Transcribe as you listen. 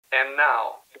And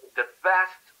now, the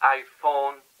best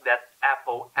iPhone that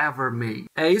Apple ever made.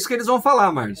 É isso que eles vão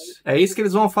falar, Márcio. É isso que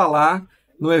eles vão falar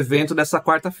no evento dessa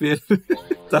quarta-feira.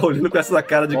 Tá olhando com essa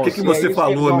cara de o que você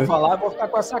falou, que eles né? vão falar, eu vou ficar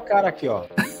com essa cara aqui, ó.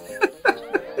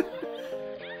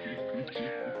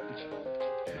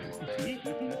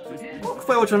 Qual que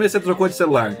foi a última vez que você trocou de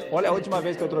celular? Olha, a última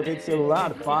vez que eu troquei de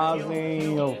celular faz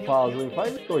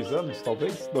 2 anos,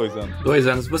 talvez 2 anos. 2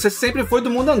 anos. Você sempre foi do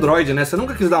mundo Android, né? Você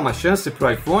nunca quis dar uma chance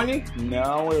pro iPhone?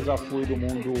 Não, eu já fui do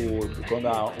mundo quando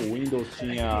o Windows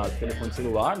tinha telefone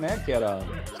celular, né? Que era,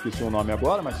 esqueci o nome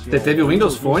agora, mas tinha... Você teve o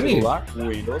Windows Phone? Celular, o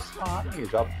Windows Phone,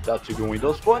 já tive um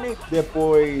Windows Phone.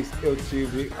 Depois eu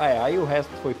tive... aí o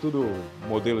resto foi tudo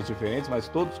modelos diferentes, mas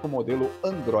todos com modelo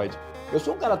Android. Eu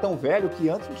sou um cara tão velho que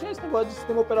antes não tinha esse negócio de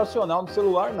sistema operacional no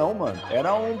celular, não, mano.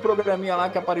 Era um programinha lá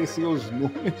que aparecia os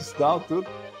números e tal, tudo.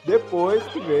 Depois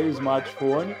que veio o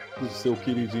smartphone, do seu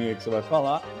queridinho aí que você vai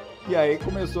falar, e aí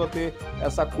começou a ter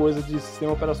essa coisa de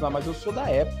sistema operacional. Mas eu sou da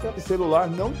época que celular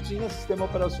não tinha sistema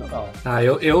operacional.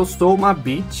 Eu sou uma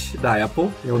bitch da Apple,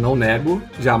 eu não nego,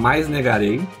 jamais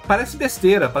negarei. Parece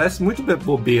besteira, parece muito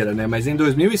bobeira, né? Mas em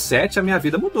 2007 a minha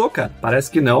vida mudou, cara.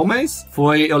 Parece que não, mas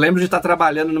foi... Eu lembro de estar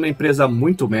trabalhando numa empresa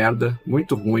muito merda,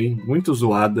 muito ruim, muito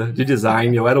zoada, de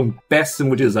design. Eu era um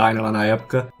péssimo designer lá na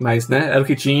época, mas, né, era o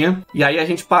que tinha. E aí a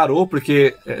gente parou,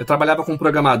 porque eu trabalhava com um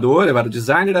programador, eu era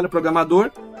designer, era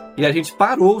programador, e a gente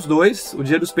parou os dois, o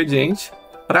dia do expediente,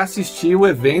 para assistir o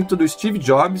evento do Steve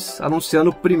Jobs anunciando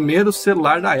o primeiro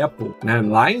celular da Apple, né?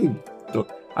 Lá em,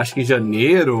 acho que em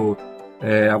janeiro,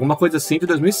 alguma coisa assim, de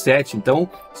 2007. Então,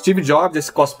 Steve Jobs,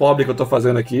 esse cospobre que eu tô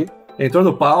fazendo aqui, entrou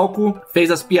no palco, fez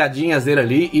as piadinhas dele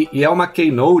ali, e é uma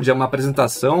keynote, é uma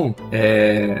apresentação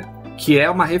que é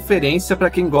uma referência para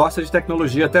quem gosta de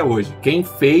tecnologia até hoje. Quem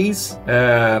faz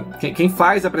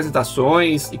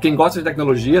apresentações e quem gosta de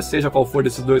tecnologia, seja qual for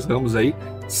desses dois ramos aí,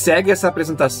 segue essa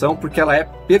apresentação porque ela é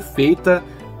perfeita,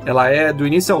 ela é do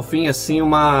início ao fim, assim,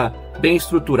 uma bem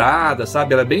estruturada,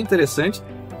 sabe? Ela é bem interessante.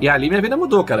 E ali minha vida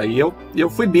mudou, cara. E eu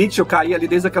fui bitch, eu caí ali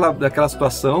desde daquela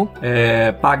situação.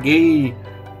 Paguei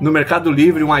no Mercado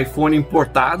Livre um iPhone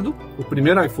importado, o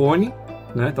primeiro iPhone,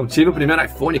 né? Então tive o primeiro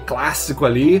iPhone clássico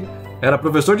ali. Era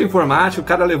professor de informática, o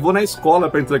cara levou na escola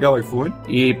para entregar o iPhone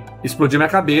e explodiu minha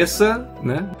cabeça,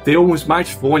 né? Ter um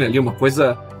smartphone ali, uma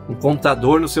coisa, um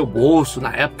computador no seu bolso,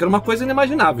 na época era uma coisa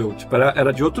inimaginável, tipo,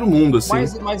 era de outro mundo, assim.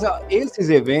 Mas esses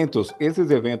eventos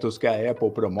que a Apple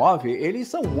promove,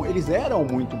 eles eram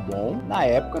muito bons na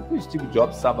época que o Steve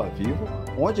Jobs estava vivo,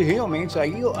 onde realmente,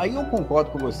 aí eu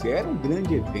concordo com você, era um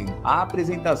grande evento. A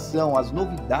apresentação, as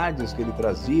novidades que ele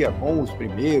trazia com os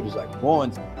primeiros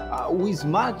iPhones, o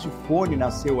smartphone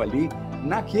nasceu ali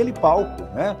naquele palco,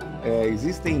 né?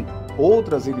 Existem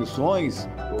outras edições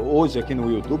hoje aqui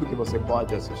no YouTube que você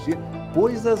pode assistir,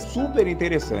 coisas super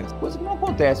interessantes, coisa que não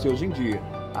acontece hoje em dia.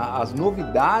 As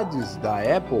novidades da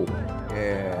Apple,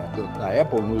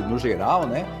 no geral,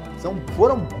 né?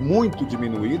 Foram muito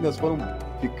diminuídas,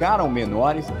 ficaram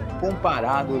menores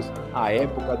comparados à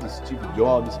época de Steve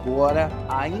Jobs. Agora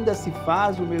ainda se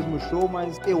faz o mesmo show,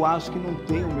 mas eu acho que não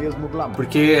tem o mesmo glamour.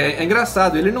 Porque é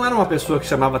engraçado, ele não era uma pessoa que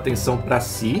chamava atenção pra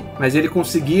si, mas ele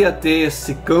conseguia ter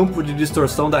esse campo de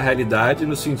distorção da realidade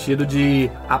no sentido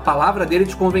de a palavra dele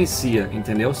te convencia,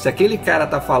 entendeu? Se aquele cara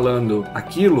tá falando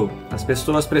aquilo, as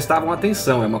pessoas prestavam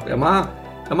atenção.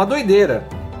 É uma doideira.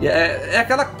 É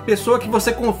aquela pessoa que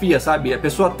você confia, sabe? É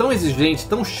pessoa tão exigente,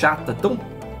 tão chata, tão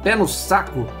pé no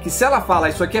saco, que se ela fala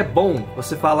isso aqui é bom,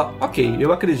 você fala, ok,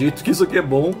 eu acredito que isso aqui é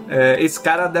bom, esse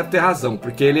cara deve ter razão,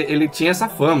 porque ele tinha essa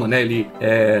fama, né? Ele,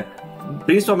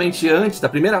 principalmente antes da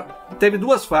primeira... Teve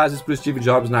 2 fases pro Steve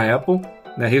Jobs na Apple,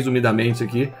 né? Resumidamente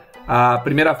aqui. A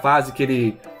primeira fase que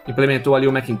ele implementou ali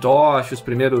o Macintosh, os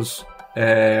primeiros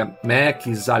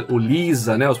Macs, o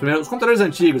Lisa, né? Os computadores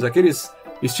antigos, aqueles...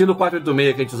 estilo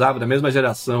 486 que a gente usava, da mesma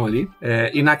geração ali.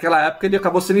 E naquela época ele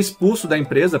acabou sendo expulso da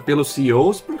empresa pelos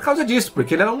CEOs por causa disso,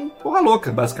 porque ele era um porra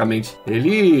louca, basicamente.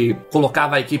 Ele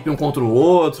colocava a equipe um contra o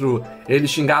outro, ele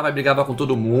xingava e brigava com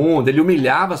todo mundo, ele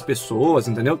humilhava as pessoas,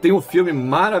 entendeu? Tem um filme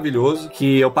maravilhoso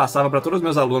que eu passava para todos os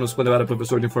meus alunos quando eu era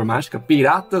professor de informática,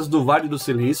 Piratas do Vale do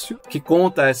Silício, que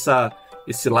conta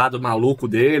esse lado maluco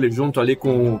dele, junto ali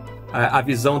com a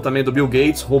visão também do Bill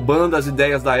Gates, roubando as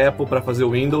ideias da Apple para fazer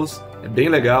o Windows. É bem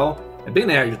legal. É bem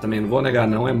nerd também, não vou negar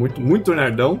não, é muito, muito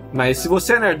nerdão. Mas se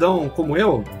você é nerdão como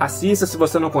eu, assista se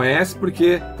você não conhece,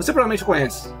 porque você provavelmente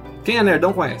conhece. Quem é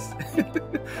nerdão conhece.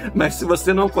 Mas se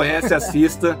você não conhece,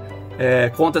 assista.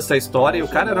 Conta essa história e o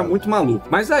cara era muito maluco.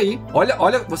 Mas aí, olha,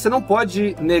 você não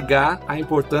pode negar a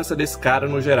importância desse cara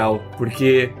no geral,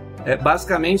 porque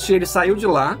basicamente ele saiu de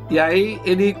lá e aí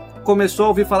ele começou a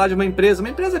ouvir falar de uma empresa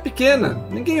pequena,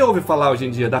 ninguém ouve falar hoje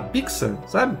em dia, da Pixar,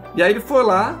 sabe? E aí ele foi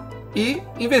lá e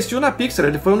investiu na Pixar.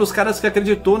 Ele foi um dos caras que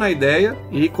acreditou na ideia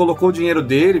e colocou o dinheiro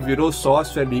dele, virou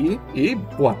sócio ali. E,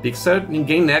 pô, a Pixar,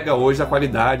 ninguém nega hoje a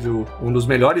qualidade, um dos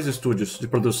melhores estúdios de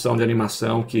produção de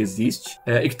animação que existe.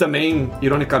 E que também,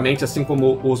 ironicamente, assim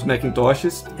como os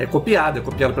Macintoshes, é copiado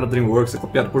pela DreamWorks, é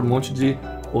copiado por um monte de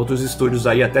outros estúdios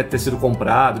aí, até ter sido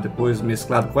comprado, depois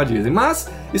mesclado com a Disney.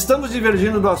 Mas estamos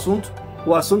divergindo do assunto.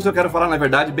 O assunto que eu quero falar, na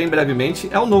verdade, bem brevemente,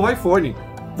 é o novo iPhone.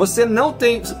 Você não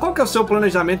tem... Qual que é o seu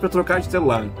planejamento para trocar de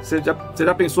celular? Você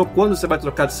já pensou quando você vai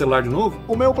trocar de celular de novo?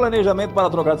 O meu planejamento para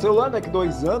trocar de celular daqui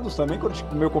 2 anos também, quando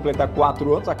o meu completar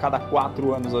 4 anos, a cada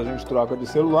 4 anos a gente troca de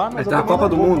celular, mas eu a Copa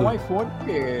do Mundo. Um iPhone,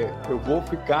 porque eu vou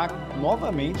ficar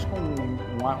novamente com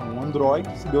um Android,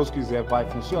 se Deus quiser vai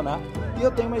funcionar, e eu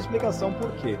tenho uma explicação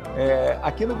por quê.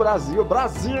 Aqui no Brasil,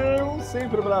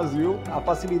 sempre Brasil, a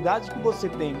facilidade que você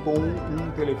tem com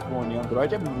um telefone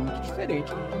Android é muito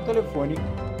diferente de um telefone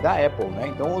da Apple, né?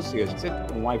 Então, ou seja, você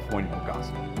um iPhone no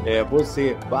caso,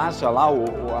 você baixa lá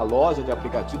a loja de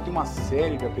aplicativos, tem uma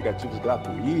série de aplicativos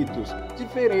gratuitos,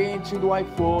 diferente do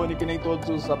iPhone, que nem todos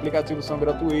os aplicativos são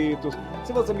gratuitos.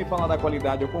 Se você me falar da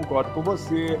qualidade, eu concordo com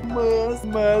você,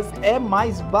 mas é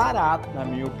mais barato, na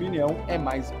minha opinião, é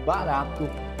mais barato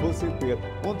você ter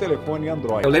um telefone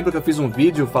Android. Eu lembro que eu fiz um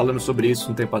vídeo falando sobre isso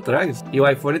um tempo atrás, e o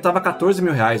iPhone tava R$14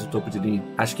 mil no topo de linha.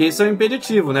 Acho que esse é um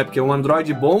impeditivo, né? Porque um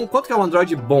Android bom... Quanto que é um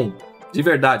Android bom? De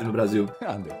verdade no Brasil.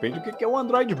 Depende do que é um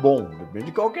Android bom. Depende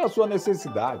de qual que é a sua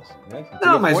necessidade, né?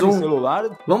 Não, mas celular...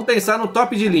 Vamos pensar no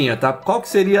top de linha, tá? Qual que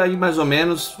seria aí mais ou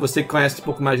menos, você que conhece um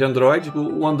pouco mais de Android,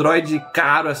 o Android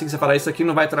caro, assim, que você fala, isso aqui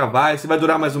não vai travar, esse vai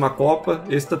durar mais uma Copa,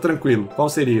 esse tá tranquilo. Qual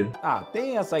seria?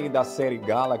 Tem essa aí da série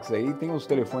Galaxy aí, tem uns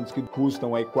telefones que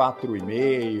custam aí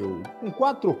 4,5. Com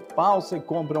 4 pau você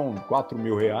compra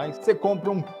R$4.000. Você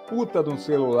compra um puta de um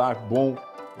celular bom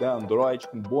da Android,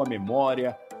 com boa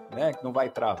memória, né, que não vai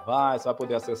travar, você vai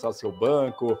poder acessar seu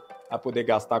banco, vai poder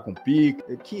gastar com Pix,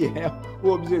 que é o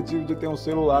objetivo de ter um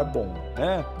celular bom,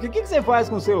 né? Porque o que você faz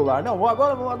com o celular? Não,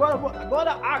 agora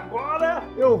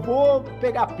eu vou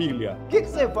pegar pilha. O que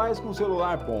você faz com um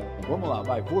celular bom? Vamos lá,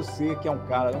 vai. Você que é um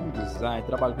cara, é um design,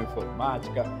 trabalha com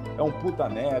informática, é um puta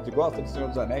nerd, gosta do Senhor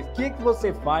dos Anéis. O que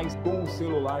você faz com um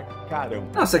celular carão?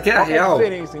 Nossa, que é Qual real. Qual é a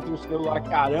diferença entre um celular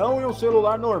carão e um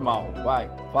celular normal? Vai,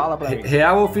 fala pra mim.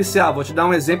 Real oficial, vou te dar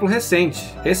um exemplo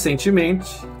recente.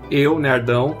 Recentemente, eu,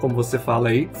 nerdão, como você fala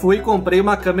aí, fui e comprei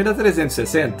uma câmera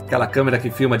 360. Aquela câmera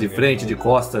que filma de frente, de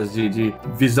costas, de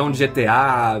visão de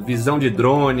GTA, visão de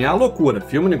drone, é uma loucura.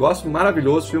 Filma um negócio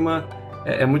maravilhoso, filma...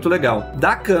 É muito legal.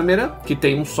 Da câmera, que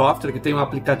tem um software, que tem um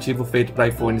aplicativo feito para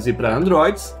iPhones e para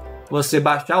Androids, você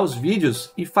baixar os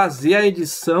vídeos e fazer a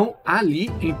edição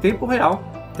ali em tempo real,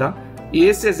 tá? E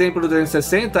esse exemplo do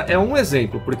 360 é um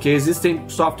exemplo, porque existem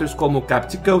softwares como o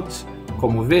CapCut,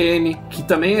 como o VN, que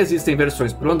também existem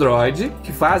versões para o Android,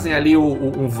 que fazem ali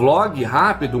um vlog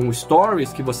rápido, um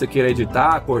stories que você queira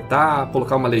editar, cortar,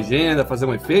 colocar uma legenda, fazer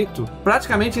um efeito,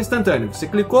 praticamente instantâneo. Você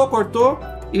clicou, cortou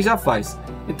e já faz.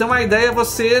 Então a ideia é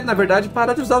você, na verdade,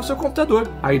 parar de usar o seu computador.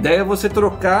 A ideia é você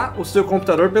trocar o seu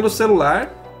computador pelo celular,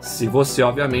 se você,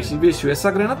 obviamente, investiu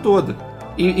essa grana toda.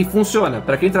 E funciona.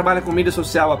 Para quem trabalha com mídia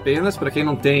social apenas, para quem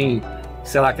não tem...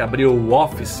 sei lá, que abriu o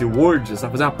Office, o Word,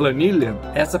 sabe, fazer uma planilha,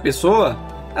 essa pessoa,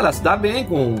 ela se dá bem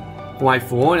com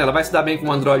iPhone, ela vai se dar bem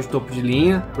com Android topo de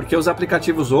linha, porque os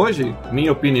aplicativos hoje,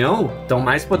 minha opinião, estão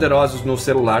mais poderosos no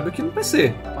celular do que no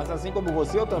PC. Mas assim como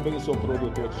você, eu também sou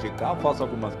produtor digital, faço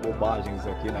algumas bobagens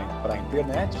aqui pra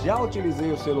internet, já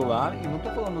utilizei o celular, e não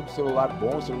tô falando do celular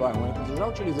bom, celular ruim, mas eu já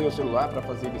utilizei o celular para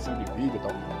fazer edição de vídeo e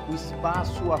tal. O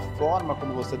espaço, a forma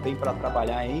como você tem para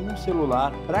trabalhar em um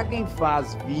celular, para quem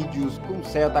faz vídeos com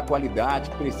certa qualidade,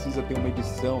 precisa ter uma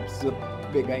edição, precisa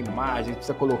pegar imagens,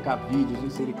 precisa colocar vídeos,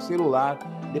 inserir com o celular,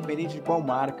 independente de qual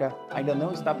marca, ainda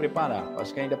não está preparado.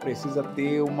 Acho que ainda precisa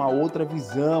ter uma outra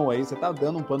visão aí, você está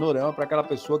dando um panorama para aquela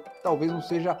pessoa que talvez não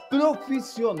seja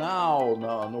profissional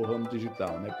no ramo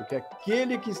digital, né? Porque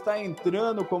aquele que está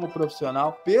entrando como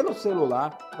profissional pelo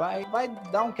celular vai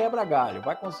dar um quebra-galho,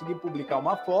 vai conseguir publicar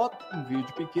uma foto, um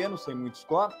vídeo pequeno, sem muitos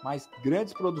cortes, mas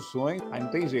grandes produções, aí não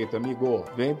tem jeito, amigo,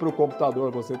 vem para o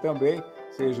computador você também,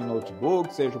 seja o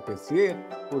notebook, seja o PC,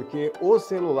 porque o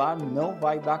celular não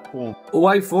vai dar conta. O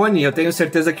iPhone, eu tenho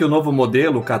certeza que o novo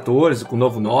modelo, o 14, com o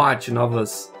novo Note,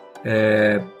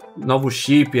 novo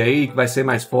chip aí, que vai ser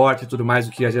mais forte e tudo mais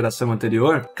do que a geração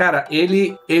anterior, cara,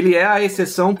 ele é a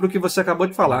exceção pro que você acabou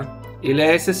de falar. Ele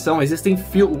é a exceção. Existem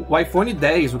o iPhone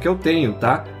 10, o que eu tenho,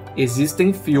 tá?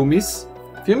 Existem filmes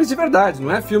Filmes de verdade,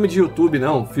 não é filme de YouTube,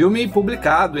 não. Filme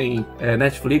publicado em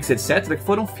Netflix, etc., que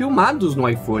foram filmados no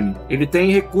iPhone. Ele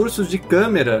tem recursos de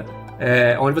câmera,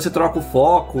 onde você troca o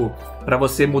foco para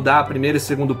você mudar primeiro e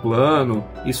segundo plano.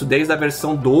 Isso desde a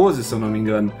versão 12, se eu não me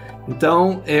engano.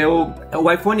 Então,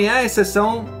 o iPhone é a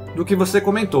exceção do que você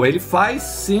comentou. Ele faz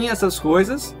sim essas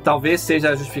coisas. Talvez seja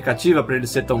a justificativa para ele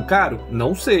ser tão caro?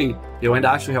 Não sei. Eu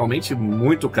ainda acho realmente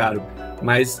muito caro.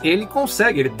 Mas ele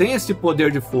consegue, ele tem esse poder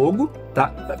de fogo, tá?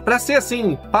 Pra ser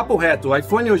assim, papo reto, o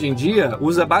iPhone hoje em dia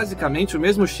usa basicamente o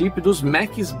mesmo chip dos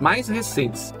Macs mais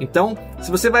recentes. Então, se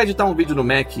você vai editar um vídeo no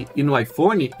Mac e no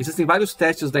iPhone, existem vários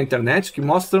testes da internet que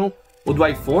mostram o do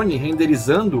iPhone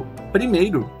renderizando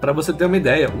primeiro, para você ter uma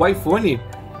ideia. O iPhone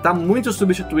tá muito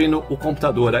substituindo o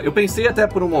computador. Eu pensei até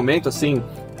por um momento, assim,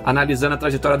 analisando a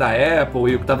trajetória da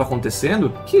Apple e o que estava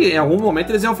acontecendo, que em algum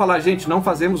momento eles iam falar, gente, não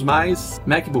fazemos mais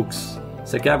MacBooks.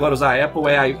 Você quer agora usar Apple,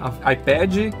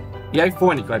 iPad e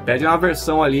iPhone, que o iPad é uma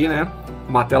versão ali, né?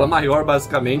 Uma tela maior,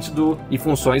 basicamente, e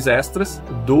funções extras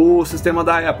do sistema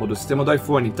da Apple, do sistema do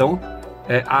iPhone. Então,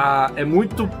 é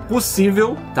muito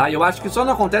possível, tá? E eu acho que só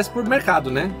não acontece por mercado,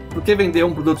 né? Porque vender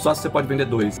um produto só se você pode vender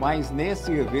dois. Mas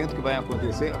nesse evento que vai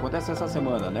acontecer, acontece essa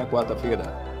semana, né? Quarta-feira.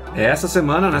 Essa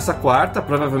semana, nessa quarta,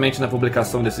 provavelmente na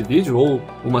publicação desse vídeo, ou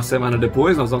uma semana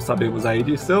depois, nós não sabemos a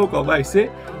edição, qual vai ser,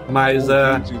 mas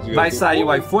vai sair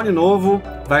o iPhone novo,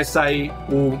 vai sair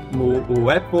o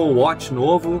Apple Watch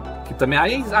novo, que também,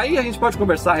 aí a gente pode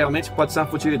conversar realmente, pode ser uma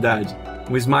futilidade,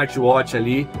 um smartwatch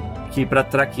ali, que para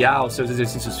traquear os seus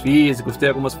exercícios físicos, tem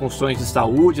algumas funções de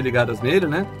saúde ligadas nele,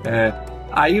 né?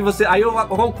 Aí eu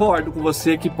concordo com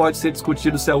você que pode ser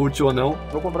discutido se é útil ou não.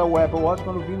 Vou comprar o Apple Watch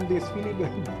quando vir no desfile.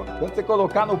 Quando você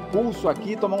colocar no pulso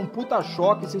aqui, tomar um puta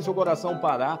choque se seu coração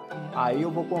parar, aí eu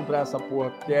vou comprar essa porra,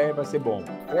 porque aí vai ser bom.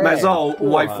 Mas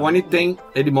o iPhone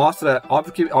ele mostra,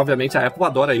 obviamente a Apple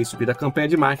adora isso, vira campanha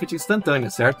de marketing instantânea,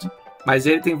 certo? Mas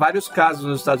ele tem vários casos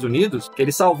nos Estados Unidos que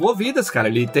ele salvou vidas, cara.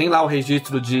 Ele tem lá o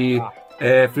registro de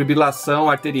fibrilação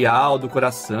arterial do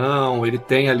coração, ele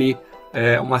tem ali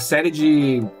uma série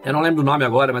de... Eu não lembro o nome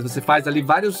agora, mas você faz ali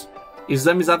vários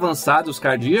exames avançados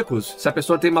cardíacos. Se a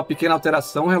pessoa tem uma pequena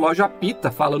alteração, o relógio apita,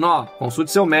 falando,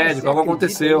 consulte seu médico, algo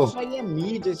aconteceu. Isso aí é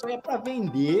mídia, isso aí é pra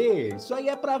vender. Isso aí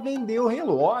é pra vender o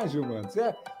relógio, mano.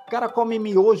 O cara come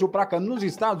miojo pra cá, nos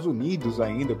Estados Unidos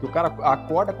ainda, porque o cara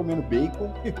acorda comendo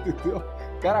bacon, entendeu?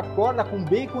 O cara acorda com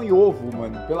bacon e ovo,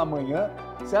 mano, pela manhã.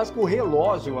 Você acha que o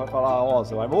relógio vai falar,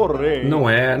 você vai morrer? Não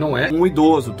é. Um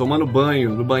idoso tomando banho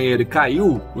no banheiro e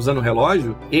caiu usando o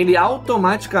relógio, ele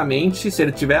automaticamente, se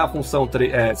ele tiver a função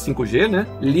 5G, né,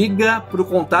 liga pro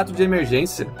contato de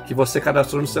emergência que você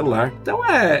cadastrou no celular. Então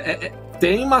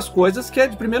tem umas coisas que é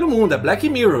de primeiro mundo, é Black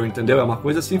Mirror, entendeu? É uma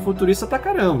coisa assim futurista pra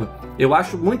caramba. Eu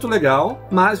acho muito legal,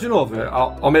 mas, de novo,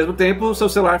 ao mesmo tempo, o seu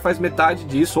celular faz metade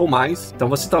disso ou mais. Então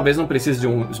você talvez não precise de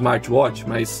um smartwatch,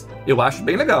 mas eu acho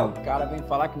bem legal. O cara vem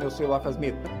falar que meu celular faz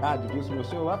metade disso, meu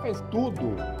celular faz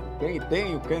tudo.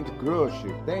 Tem o Candy Crush,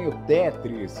 tem o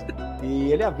Tetris.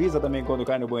 E ele avisa também quando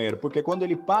cai no banheiro, porque quando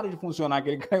ele para de funcionar, que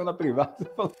ele caiu na privada,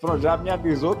 já me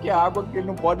avisou que é água que ele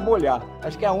não pode molhar.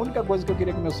 Acho que é a única coisa que eu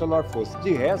queria que meu celular fosse.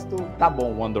 De resto, tá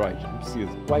bom o Android, não precisa.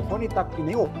 O iPhone tá que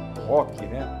nem o Rock,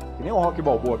 né? Que nem o Rock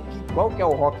Balboa. Qual que é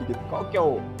o Rock? Qual que é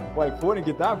o iPhone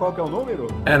que tá? Qual que é o número?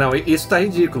 Não, isso tá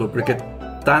ridículo, porque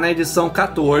tá na edição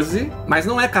 14, mas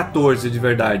não é 14 de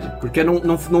verdade, porque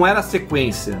não era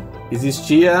sequência.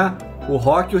 Existia o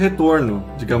Rock e o Retorno,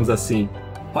 digamos assim.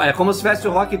 É como se tivesse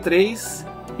o Rock 3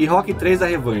 e Rock 3 a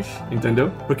revanche, entendeu?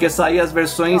 Porque saía as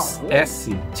versões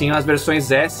S. Tinha as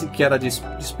versões S, que era de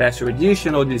Special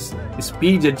Edition ou de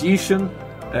Speed Edition.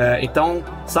 Então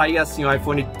saía assim o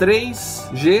iPhone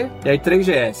 3G e aí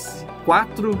 3GS,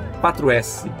 4,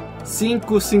 4S,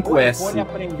 5, 5S.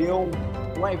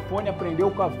 O iPhone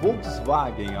aprendeu com a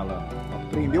Volkswagen, Alan.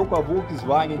 Aprendeu com a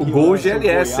Volkswagen. O Gol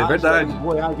GLS, é verdade. O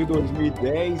Goiás de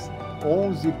 2010,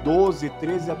 11, 12,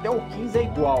 13, até o 15 é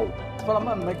igual. Você fala,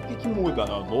 mano, mas o que muda?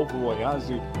 Não, novo Goiás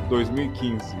de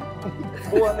 2015.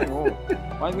 Porra nenhuma.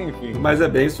 Mas enfim. Mas é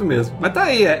bem isso mesmo. Mas tá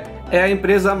aí, é a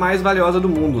empresa mais valiosa do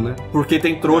mundo, né? Porque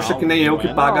tem trouxa que nem eu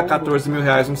que paga 14 mil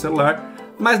reais no celular.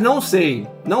 Mas não sei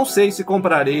se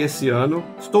comprarei esse ano.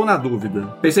 Estou na dúvida.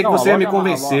 Pensei que você ia me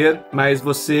convencer, mas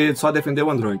você só defendeu o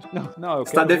Android. Você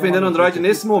está defendendo o Android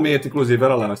nesse momento, inclusive,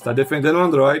 olha lá. Você está defendendo o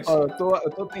Android.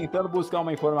 Eu tô tentando buscar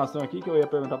uma informação aqui que eu ia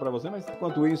perguntar para você, mas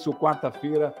enquanto isso,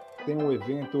 quarta-feira tem um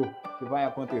evento que vai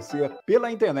acontecer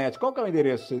pela internet. Qual que é o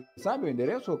endereço? Você sabe o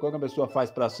endereço? Ou qual que a pessoa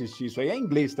faz para assistir isso aí? É em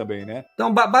inglês também, né?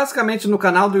 Então, basicamente, no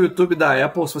canal do YouTube da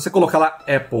Apple, se você colocar lá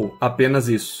Apple, apenas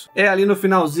isso. É ali no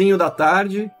finalzinho da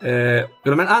tarde.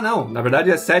 Pelo menos, não, na verdade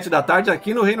é 7 da tarde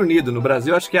aqui no Reino Unido. No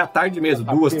Brasil acho que é à tarde mesmo,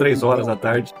 2, 3 horas da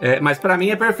tarde. Mas pra mim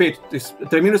é perfeito.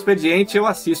 Termina o expediente, eu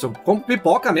assisto. Como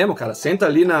pipoca mesmo, cara. Senta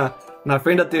ali na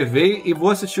frente da TV e vou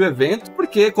assistir o evento,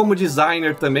 porque como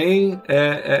designer também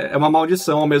é uma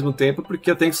maldição ao mesmo tempo, porque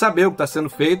eu tenho que saber o que está sendo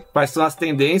feito, quais são as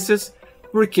tendências,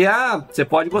 porque você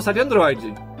pode gostar de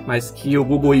Android, mas que o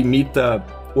Google imita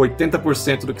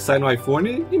 80% do que sai no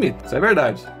iPhone, imita, isso é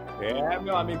verdade.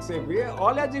 Meu amigo, você vê,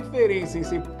 olha a diferença, hein?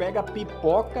 Você pega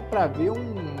pipoca pra ver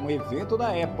um evento da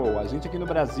Apple. A gente aqui no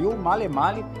Brasil, male,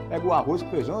 pega o arroz com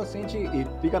feijão, sente e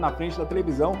fica na frente da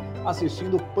televisão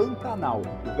assistindo Pantanal,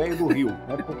 o velho do Rio,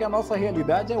 né? Porque a nossa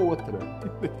realidade é outra.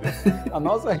 A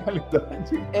nossa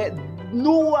realidade é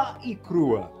nua e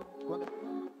crua.